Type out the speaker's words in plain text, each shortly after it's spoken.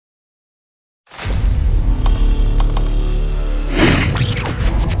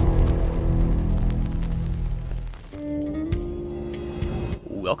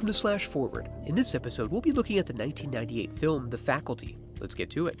Welcome to Slash Forward. In this episode, we'll be looking at the 1998 film, The Faculty. Let's get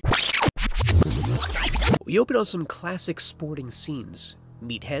to it. We open on some classic sporting scenes.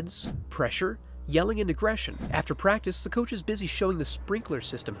 Meatheads, pressure, yelling and aggression. After practice, the coach is busy showing the sprinkler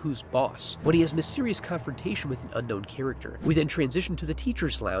system who's boss, when he has mysterious confrontation with an unknown character. We then transition to the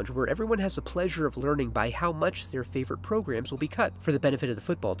teacher's lounge, where everyone has the pleasure of learning by how much their favorite programs will be cut for the benefit of the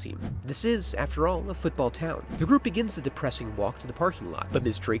football team. This is, after all, a football town. The group begins the depressing walk to the parking lot, but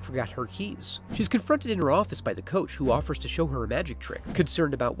Ms. Drake forgot her keys. She's confronted in her office by the coach, who offers to show her a magic trick.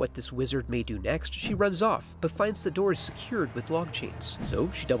 Concerned about what this wizard may do next, she runs off, but finds the door is secured with log chains. So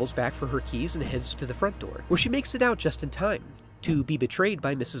she doubles back for her keys and heads to the front door, where she makes it out just in time to be betrayed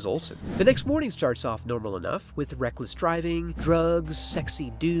by Mrs. Olson. The next morning starts off normal enough, with reckless driving, drugs,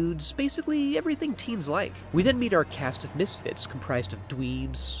 sexy dudes, basically everything teens like. We then meet our cast of misfits comprised of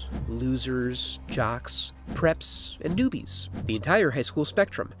dweebs, losers, jocks, preps, and newbies. The entire high school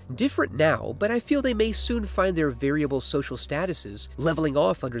spectrum. Different now, but I feel they may soon find their variable social statuses leveling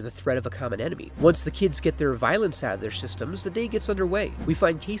off under the threat of a common enemy. Once the kids get their violence out of their systems, the day gets underway. We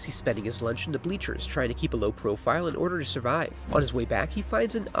find Casey spending his lunch in the bleachers, trying to keep a low profile in order to survive. On his way back, he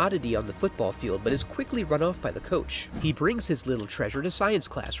finds an oddity on the football field, but is quickly run off by the coach. He brings his little treasure to science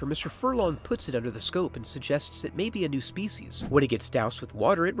class, where Mr. Furlong puts it under the scope and suggests it may be a new species. When it gets doused with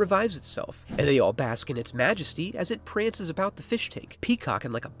water, it revives itself, and they all bask in its majesty as it prances about the fish tank,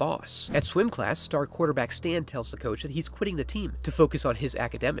 peacocking like a boss. At swim class, star quarterback Stan tells the coach that he's quitting the team to focus on his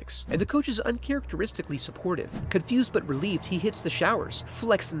academics, and the coach is uncharacteristically supportive. Confused but relieved, he hits the showers,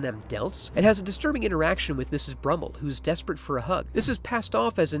 flexing them delts, and has a disturbing interaction with Mrs. Brummel, who's desperate for a hug. This is passed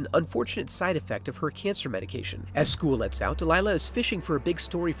off as an unfortunate side effect of her cancer medication. As school lets out, Delilah is fishing for a big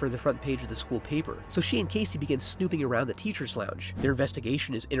story for the front page of the school paper, so she and Casey begin snooping around the teacher's lounge. Their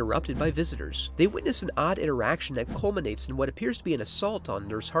investigation is interrupted by visitors. They witness an odd interaction that culminates in what appears to be an assault on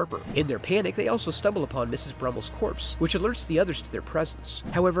Nurse Harper. In their panic, they also stumble upon Mrs. Brummel's corpse, which alerts the others to their presence.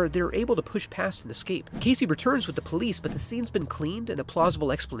 However, they're able to push past and escape. Casey returns with the police, but the scene's been cleaned and a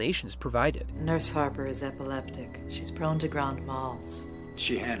plausible explanation is provided. Nurse Harper is epileptic. She's prone to grand mal.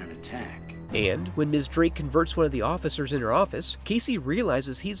 She had an attack. And when Ms. Drake converts one of the officers in her office, Casey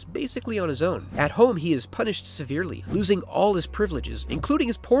realizes he's basically on his own. At home, he is punished severely, losing all his privileges, including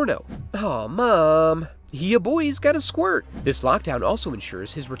his porno. Aw, Mom. Ya boy's got a squirt. This lockdown also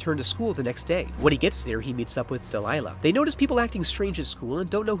ensures his return to school the next day. When he gets there, he meets up with Delilah. They notice people acting strange at school and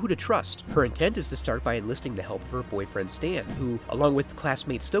don't know who to trust. Her intent is to start by enlisting the help of her boyfriend Stan, who, along with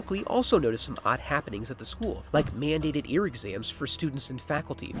classmate Stokely, also notice some odd happenings at the school, like mandated ear exams for students and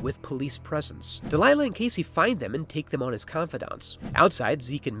faculty, with police presence. Delilah and Casey find them and take them on as confidants. Outside,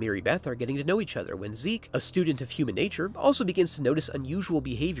 Zeke and Mary Beth are getting to know each other when Zeke, a student of human nature, also begins to notice unusual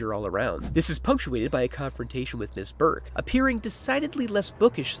behavior all around. This is punctuated by a confrontation with Miss Burke, appearing decidedly less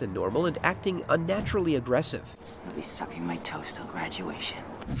bookish than normal and acting unnaturally aggressive. I'll be sucking my toes till graduation.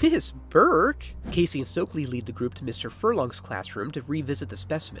 Miss Burke? Casey and Stokely lead the group to Mr. Furlong's classroom to revisit the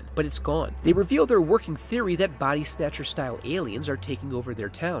specimen, but it's gone. They reveal their working theory that Body Snatcher-style aliens are taking over their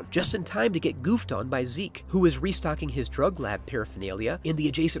town, just in time to get goofed on by Zeke, who is restocking his drug lab paraphernalia in the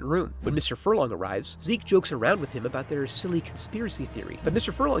adjacent room. When Mr. Furlong arrives, Zeke jokes around with him about their silly conspiracy theory, but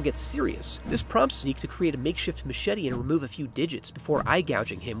Mr. Furlong gets serious. This prompts Zeke to create a makeshift machete and remove a few digits before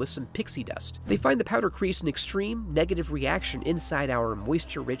eye-gouging him with some pixie dust. They find the powder creates an extreme, negative reaction inside our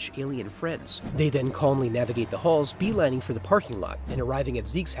moisture-rich alien friends. They then calmly navigate the halls, beelining for the parking lot, and arriving at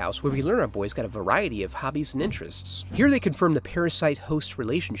Zeke's house, where we learn our boy's got a variety of hobbies and interests. Here they confirm the parasite-host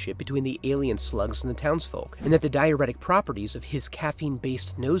relationship between the alien slugs and the townsfolk, and that the diuretic properties of his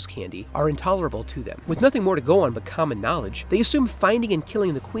caffeine-based nose candy are intolerable to them. With nothing more to go on but common knowledge, they assume finding and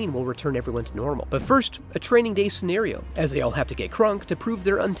killing the queen will return everyone to normal. But first, a training day scenario, as they all have to get crunk to prove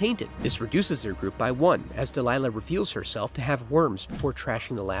they're untainted. This reduces their group by 1, as Delilah reveals herself to have worms before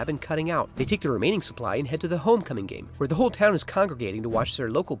trashing the lab and cutting out. They take the remaining supply and head to the homecoming game, where the whole town is congregating to watch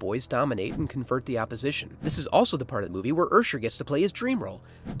their local boys dominate and convert the opposition. This is also the part of the movie where Ursher gets to play his dream role,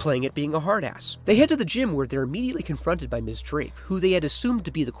 playing it being a hard ass. They head to the gym, where they're immediately confronted by Ms. Drake, who they had assumed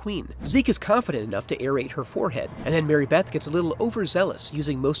to be the queen. Zeke is confident enough to aerate her forehead, and then Mary Beth gets a little overzealous,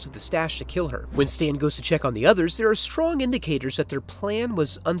 using most of the stash to kill her. When Stan goes to check on the others, there are strong indicators that their plan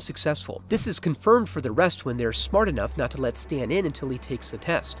was unsuccessful. This is confirmed for the rest when they're smart enough not to let Stan in until he takes the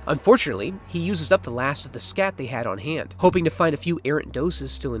test. Unfortunately, he uses up the last of the scat they had on hand. Hoping to find a few errant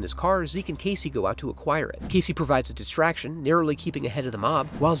doses still in his car, Zeke and Casey go out to acquire it. Casey provides a distraction, narrowly keeping ahead of the mob,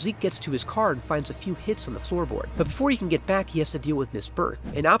 while Zeke gets to his car and finds a few hits on the floorboard. But before he can get back, he has to deal with Miss Burke,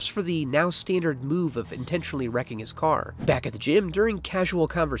 and opts for the now standard move of intentionally wrecking his car. Back at the gym, during casual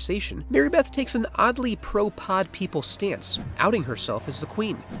conversation, Mary Beth takes an oddly pro-pod people stance, outing herself as the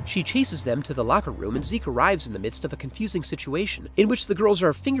queen. She chases them to the locker room, and Zeke arrives in the midst of a confusing situation, in which the girls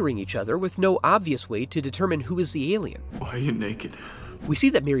are fingering each other with no obvious way to determine who is the alien. Why are you naked? We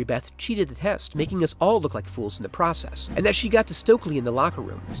see that Mary Beth cheated the test, making us all look like fools in the process, and that she got to Stokely in the locker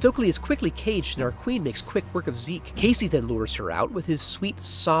room. Stokely is quickly caged, and our queen makes quick work of Zeke. Casey then lures her out with his sweet,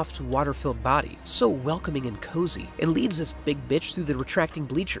 soft, water-filled body, so welcoming and cozy, and leads this big bitch through the retracting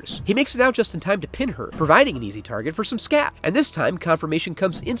bleachers. He makes it out just in time to pin her, providing an easy target for some scat. And this time, confirmation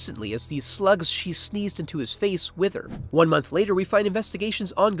comes instantly as these slugs she sneezed into his face wither. 1 month later, we find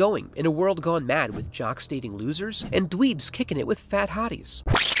investigations ongoing in a world gone mad with jocks dating losers and dweebs kicking it with fat hotties.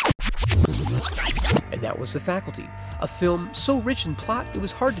 And that was The Faculty, a film so rich in plot it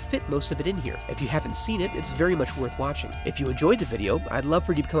was hard to fit most of it in here. If you haven't seen it, it's very much worth watching. If you enjoyed the video, I'd love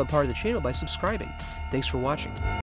for you to become a part of the channel by subscribing. Thanks for watching.